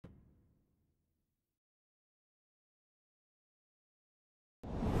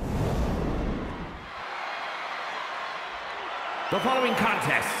The following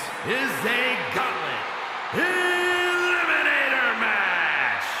contest is a Gauntlet Eliminator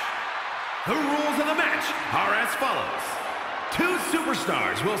match. The rules of the match are as follows. Two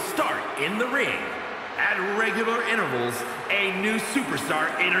superstars will start in the ring. At regular intervals, a new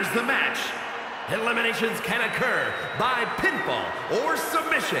superstar enters the match. Eliminations can occur by pinfall or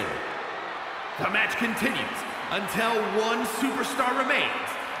submission. The match continues until one superstar remains,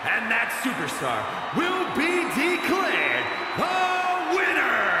 and that superstar will be declared the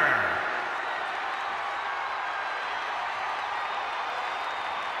winner!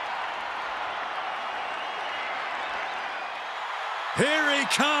 Here he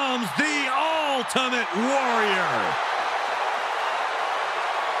comes, the Ultimate Warrior!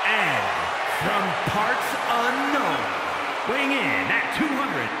 And from parts unknown, weighing in at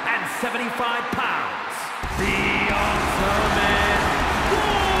 275 pounds, the Ultimate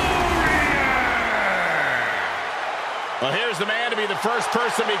Well, here's the man to be the first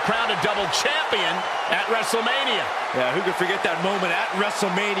person to be crowned a double champion at WrestleMania. Yeah, who could forget that moment at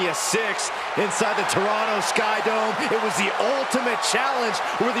WrestleMania 6 inside the Toronto Sky Dome? It was the ultimate challenge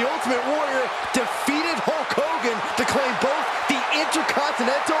where the Ultimate Warrior defeated Hulk Hogan to claim both the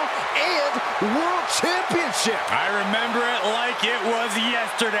Intercontinental and World Championship. I remember it like it was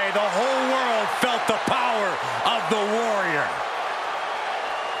yesterday. The whole world felt the power of the Warrior.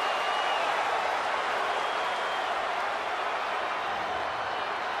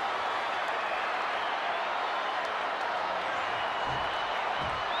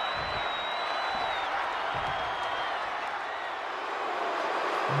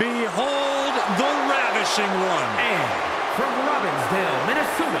 Behold the Ravishing One. And from Robbinsdale,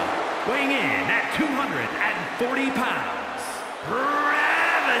 Minnesota, weighing in at 240 pounds,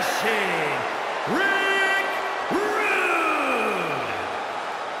 Ravishing Rick Rude!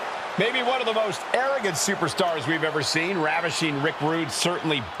 Maybe one of the most arrogant superstars we've ever seen. Ravishing Rick Rude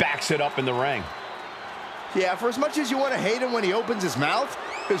certainly backs it up in the ring. Yeah, for as much as you want to hate him when he opens his mouth,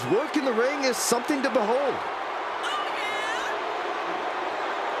 his work in the ring is something to behold.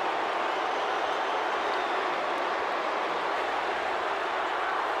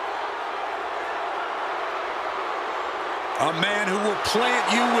 A man who will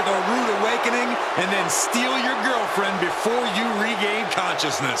plant you with a rude awakening and then steal your girlfriend before you regain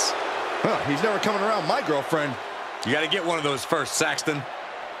consciousness. Huh, he's never coming around my girlfriend. You got to get one of those first, Saxton.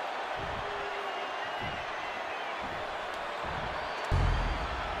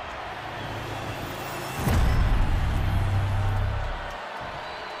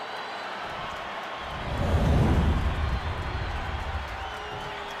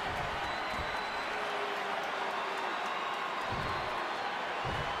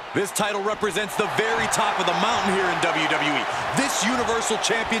 This title represents the very top of the mountain here in WWE. This Universal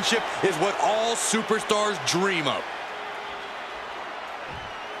Championship is what all superstars dream of.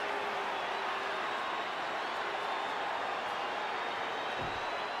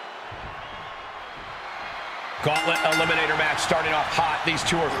 Gauntlet Eliminator match starting off hot. These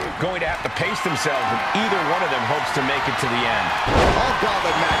two are going to have to pace themselves, and either one of them hopes to make it to the end. All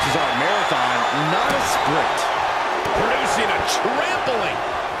Gauntlet matches are a marathon, not a sprint. Producing a trampling.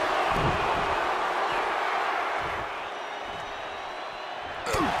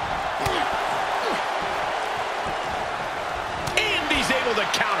 And he's able to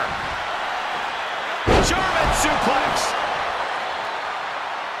counter. German suplex.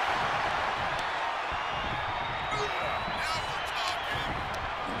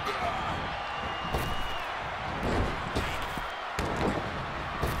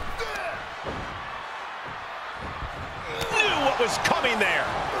 Knew what was coming there.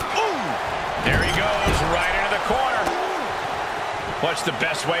 Ooh. There he goes, right into the corner. What's the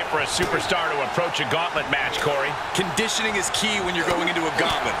best way for a superstar to approach a gauntlet match, Corey? Conditioning is key when you're going into a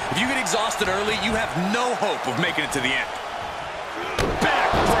gauntlet. If you get exhausted early, you have no hope of making it to the end.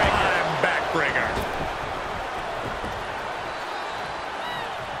 Backbreaker. Backbreaker.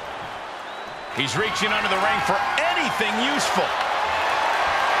 He's reaching under the ring for anything useful.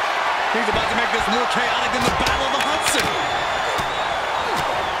 He's about to make this more chaotic than the Battle of the Hudson.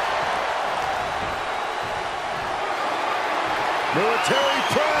 Military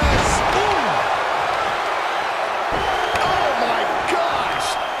press! Ooh. Oh my gosh!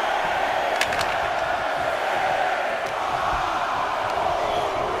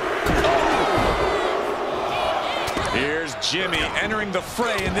 Here's Jimmy entering the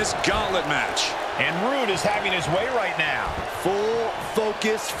fray in this gauntlet match. And Rude is having his way right now. Full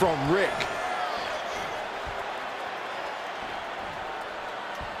focus from Rick.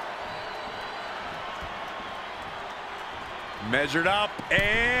 Measured up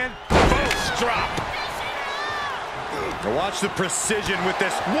and post drop. Now watch the precision with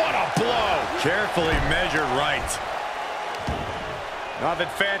this. What a blow! Carefully measured right. Nothing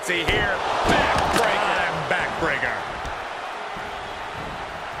fancy here. Backbreaker. Backbreaker.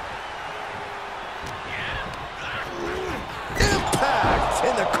 Impact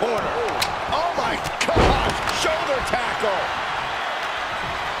in the corner. Oh my God! Shoulder tackle.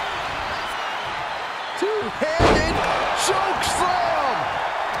 Two-handed choke slam.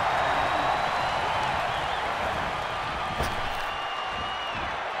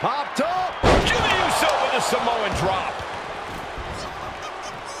 Popped up. Jimmy Uso with a Samoan drop.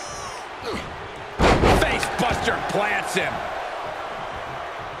 Face buster plants him.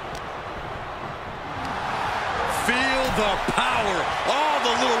 Feel the power. All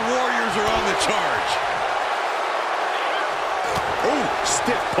the little warriors are on the charge. Ooh,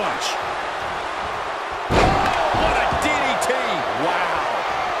 stiff punch. Oh, what a DDT. Wow.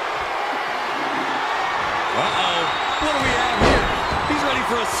 Uh-oh. What do we have here? He's ready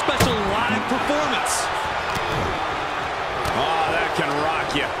for a special live performance. Oh, that can rock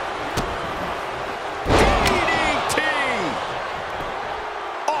you. DDT.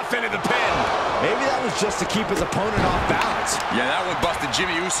 Off into the pin. Maybe that was just to keep his opponent off balance. Yeah, that one busted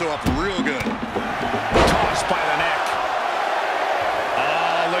Jimmy Uso up real good. Tossed by the neck.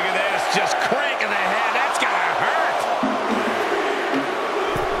 Oh, look at this. Just cranking the head. That's gonna hurt.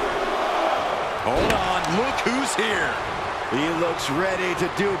 Hold on. Look who's here. He looks ready to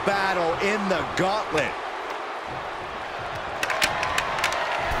do battle in the Gauntlet.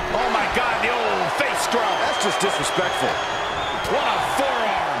 Oh, my God. The old face scrub. That's just disrespectful. What a forearm.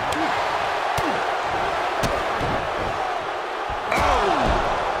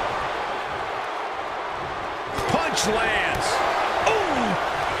 Punch lands. Ooh.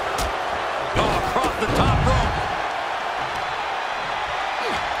 Oh, across the top rope.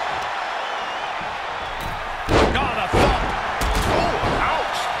 Oh, the thump. Oh,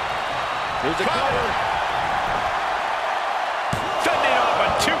 ouch. Here's a cover. Fending off a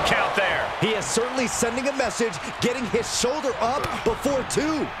 2 count there. He is certainly sending a message, getting his shoulder up before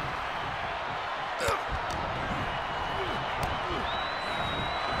 2.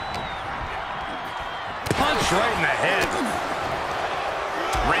 Punch right in the head.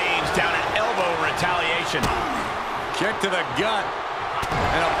 Range down an elbow retaliation. Kick to the gut.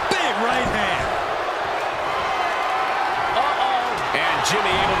 And a big right hand. Uh-oh. And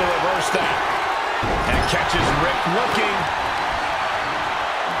Jimmy able to reverse that. And catches Rick looking.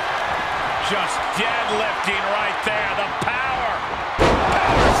 Just deadlifting right there. The power.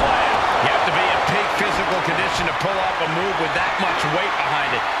 Power slam. You have to be in peak physical condition to pull off a move with that much weight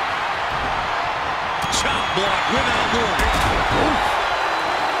behind it. Chop block without warning.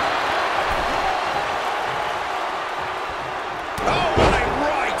 Oh, what a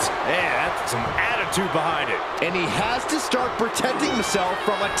right. Man, that's some attitude behind it. And he has to start protecting himself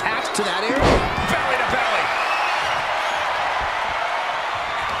from attacks to that area. Belly to belly.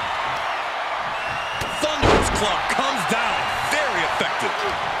 Thunderous club comes down. Very effective.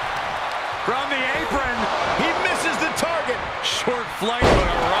 From the apron, he misses the target. Short flight, but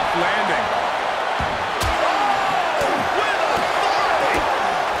a rough landing.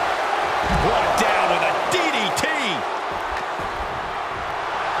 Brought down with a DDT.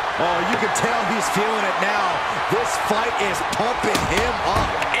 Oh, you can tell he's feeling it now. This fight is pumping him up.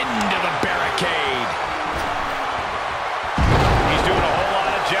 Into the barricade. He's doing a whole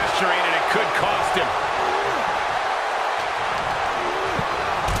lot of gesturing, and it could cost him.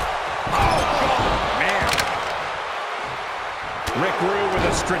 Oh, man. Rick Rude with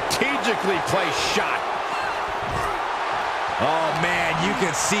a strategically placed shot. Oh, man, you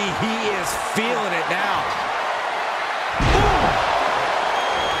can see he is feeling it now.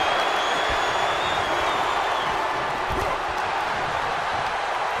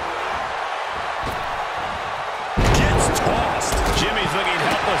 Gets tossed. Jimmy's looking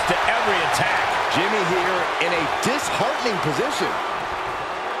helpless to every attack. Jimmy here in a disheartening position.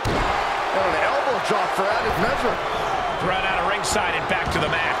 And an elbow drop for added measure. Thrown out of ringside and back to the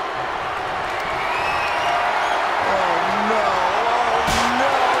mat.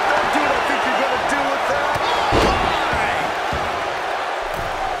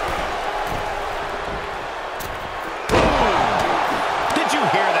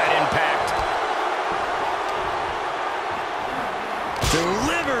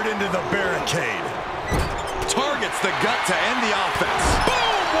 Delivered into the barricade. Targets the gut to end the offense.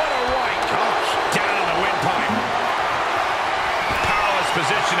 Boom! What a right. Gosh. Down on the windpipe. Powerless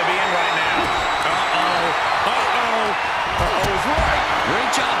position to be in right now. Uh-oh. Uh-oh. Uh-oh is right.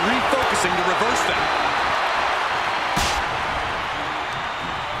 Great job refocusing to reverse that.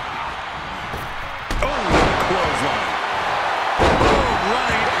 Oh, clothesline.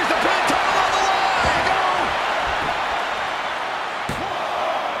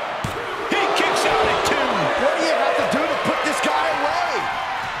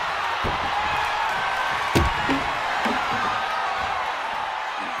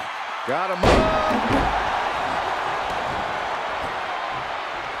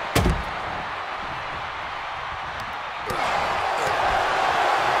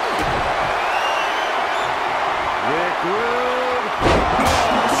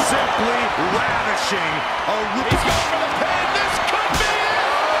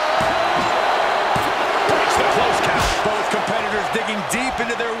 digging deep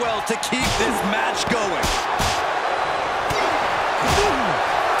into their well to keep this match going.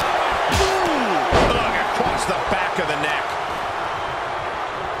 Look, across the back of the neck.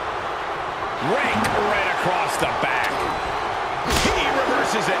 Rake right across the back. He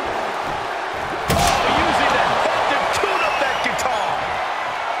reverses it. Oh, using the head to tune up that guitar.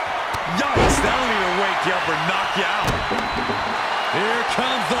 Yikes, that'll either wake you up or knock you out. Here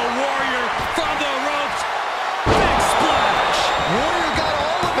comes the Warrior from the ropes. Big splash. Warrior got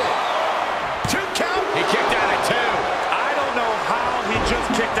all of it. 2 count. He kicked out at 2. I don't know how he just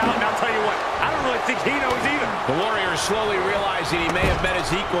kicked out, and I'll tell you what, I don't really think he knows either. The Warrior is slowly realizing he may have met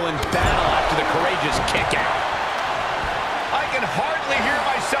his equal in battle after the courageous kick out. I can hardly hear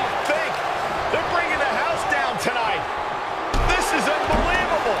myself think. They're bringing the house down tonight. This is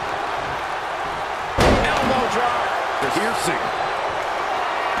unbelievable. Elbow drop. Piercing.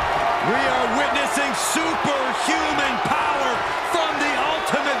 We are witnessing superhuman power from the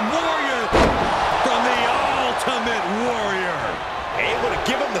Ultimate Warrior. From the Ultimate Warrior. Able to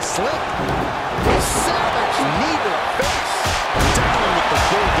give him the slip. Savage knee to the face. Down with the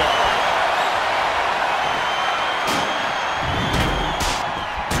bulldog.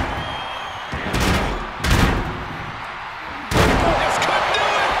 This could do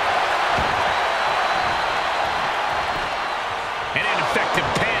it. An ineffective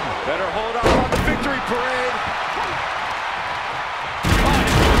pin. Better hold on the victory parade.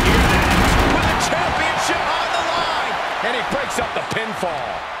 With the championship on the line. And he breaks up the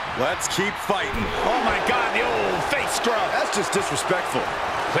pinfall. Let's keep fighting. Oh my God, the old face scrub. That's just disrespectful.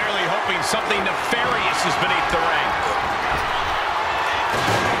 Clearly hoping something nefarious is beneath the ring.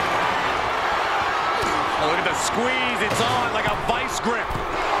 Oh, look at the squeeze. It's on like a vice grip.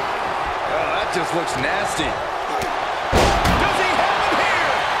 Oh, that just looks nasty. Does he have him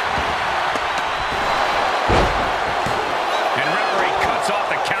here? And referee cuts off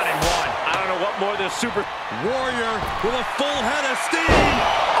the count in 1. I don't know what more this super... Warrior with a full head of steam.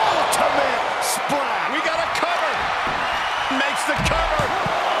 Ultimate splash. We got a cover. Makes the cover.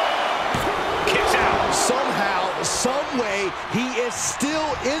 Kicks out. Somehow, some way, he is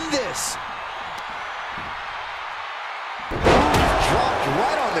still in this. Dropped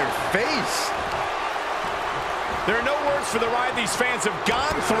right on their face. There are no words for the ride these fans have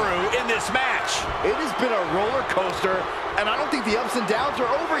gone through in this match. It has been a roller coaster, and I don't think the ups and downs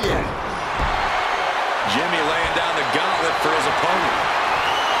are over yet. Jimmy laying down the gauntlet for his opponent.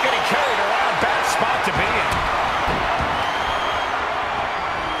 Getting carried around, bad spot to be in.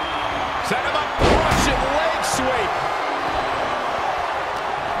 Set him up, Russian leg sweep.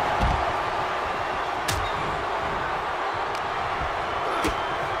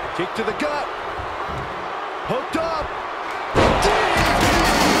 Kick to the gut. Hooked up.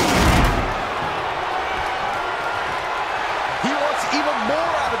 He wants even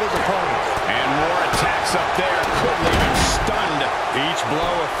more out of his opponent. And more attacks up there could leave him stunned. Each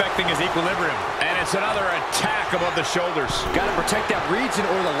blow affecting his equilibrium. And it's another attack above the shoulders. Got to protect that region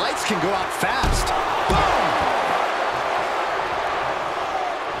or the lights can go out fast. Boom!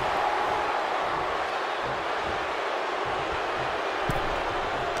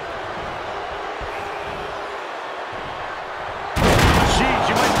 Jeez,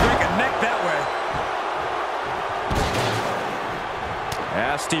 you might break a neck that way.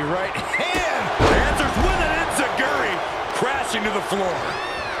 Nasty right hand. Answers with an enziguri. Crashing to the floor.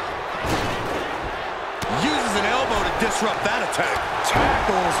 Uses an elbow to disrupt that attack.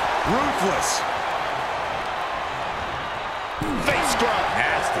 Tackles ruthless. Face scrub.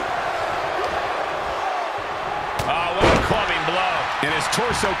 Nasty. Oh, what a clubbing blow. And his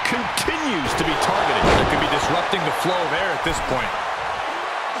torso continues to be targeted. It could be disrupting the flow of air at this point.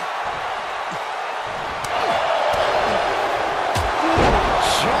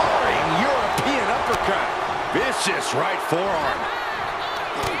 Jarring European uppercut. Vicious right forearm.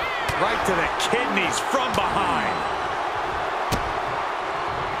 Right to the kidneys from behind.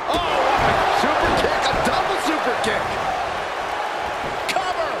 Oh, super kick, a double super kick.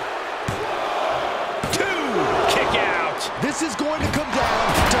 Cover. 2. Kick out. This is going to come down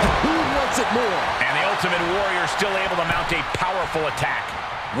to who wants it more. And the Ultimate Warrior still able to mount a powerful attack.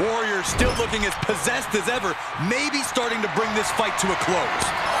 Warrior still looking as possessed as ever, maybe starting to bring this fight to a close.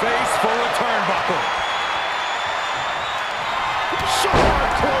 Face full of turnbuckle. Sharp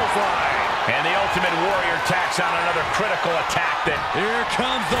clothesline. And the Ultimate Warrior tacks on another critical attack that... Here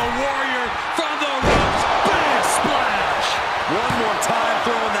comes the Warrior from the ropes. Big splash. One more time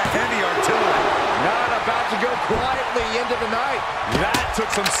throwing the heavy artillery. Not about to go quietly into the night. That took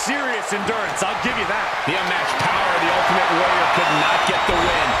some serious endurance, I'll give you that. The unmatched power of the Ultimate Warrior could not get the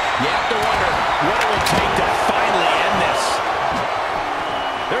win. You have to wonder what it will take to finally end this.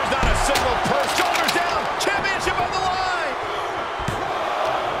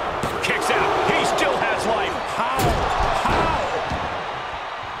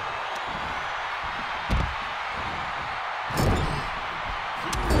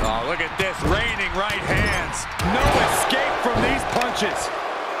 Look at this, raining right hands. No escape from these punches.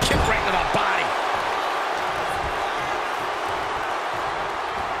 Kick right to the body.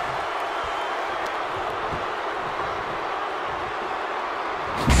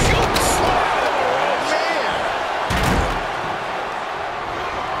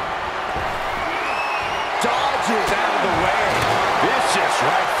 Dodges out of the way. Vicious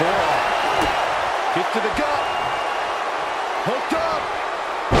right forearm. Kick to the gut. Hooked up.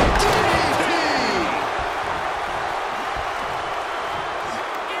 DDT.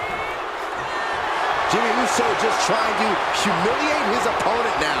 Jimmy Uso just trying to humiliate his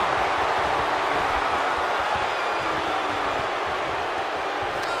opponent now.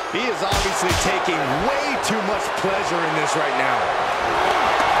 He is obviously taking way too much pleasure in this right now.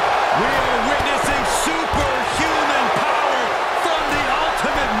 We are witnessing superhuman power from the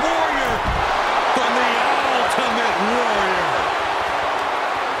Ultimate Warrior. From the Ultimate Warrior.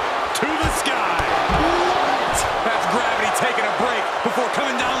 To the sky. What? That's gravity taking a break before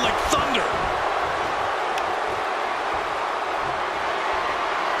coming down like thunder.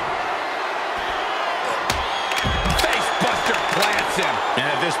 Facebuster plants him. And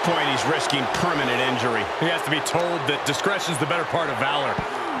at this point, he's risking permanent injury. He has to be told that discretion's the better part of valor.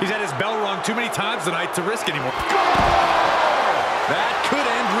 He's had his bell rung too many times tonight to risk anymore. That could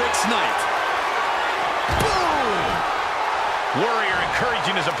end Rick's night. Boom! Warrior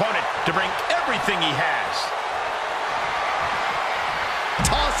encouraging his opponent to bring everything he has.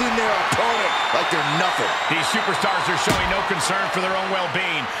 Tossing their opponent like they're nothing. These superstars are showing no concern for their own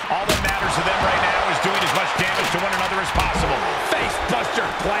well-being. All that matters to them right now is doing as much damage to one another as possible. Facebuster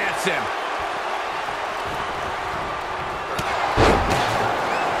plants him.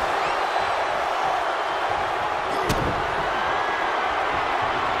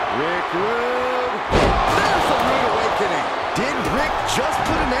 Rick Rude. There's a rude awakening. Did Rick just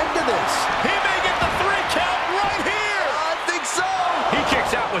put an end to this? He may get the 3 count right here. I think so. He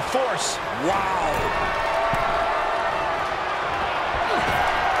kicks out with force. Wow.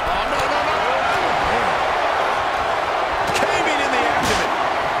 Oh, no. Caving in the abdomen.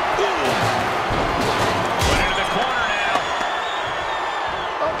 Put into the corner now.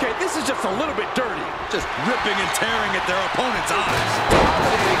 Okay, this is just a little bit dirty. Just ripping and tearing at their opponent's eyes.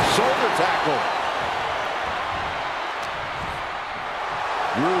 Dominating shoulder tackle.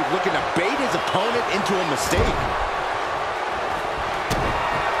 Rude looking to bait his opponent into a mistake.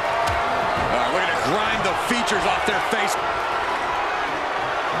 Looking to grind the features off their face.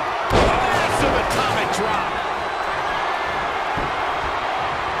 Massive atomic drop.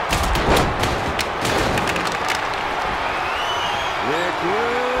 Rick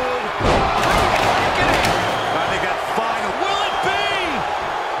Rude. I think that's final. Will it be?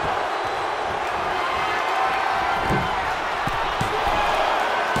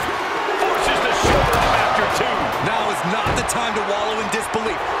 Forces the shoulder up after 2. Now is not the time to wallow in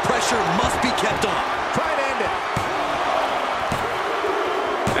disbelief. Pressure must be kept on. Try to end it.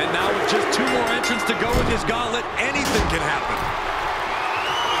 And now with just 2 more entrants to go with this gauntlet, anything can happen.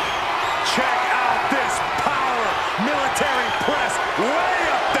 Check out this power. Military press way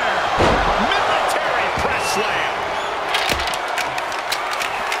up there. Military press slam.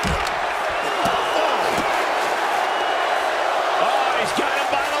 Oh, he's got him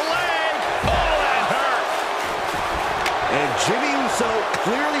by the leg. Oh, that hurt. And Jimmy Uso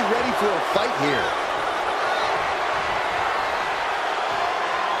clearly ready for a fight here.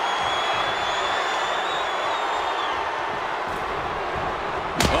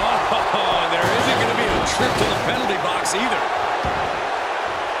 Oh, there isn't going to be a trip to the penalty box either.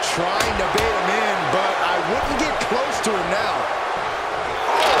 Trying to bait him in, but I wouldn't get close to him now.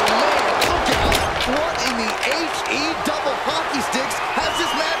 Oh, man, look out. What in the H-E double hockey sticks has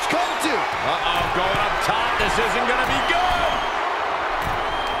this match come to? Uh-oh, going up top. This isn't going to be good.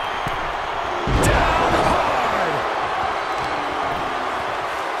 Down hard.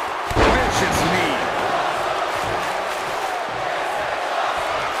 Vicious knee.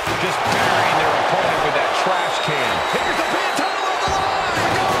 Just burying their opponent with that trash can. Here's the pin, tunnel on the line.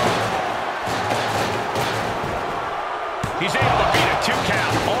 He's able to beat a 2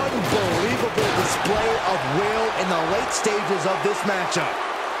 count. Unbelievable display of will in the late stages of this matchup.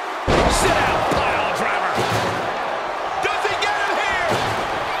 Sit out, pile driver. Does he get him here?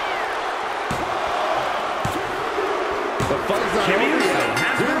 The fun is not Jimmy over Uso yet.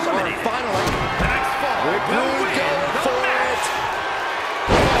 has been Here's our eliminated. final. Next fall, Rick the Rude win, going the for match. it.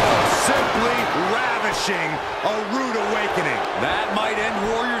 Simply ravishing. A rude awakening. That might end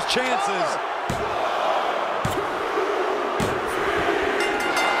Warrior's chances.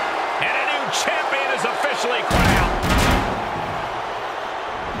 And a new champion is officially crowned.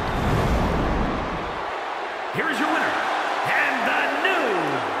 here is your winner, and the new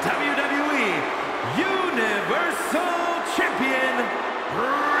WWE Universal Champion,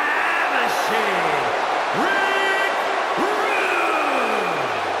 Ravishing Rick Rude.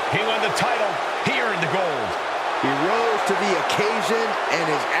 He won the title, he earned the gold. He rose to the occasion and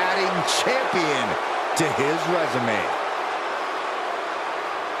is adding champion to his resume.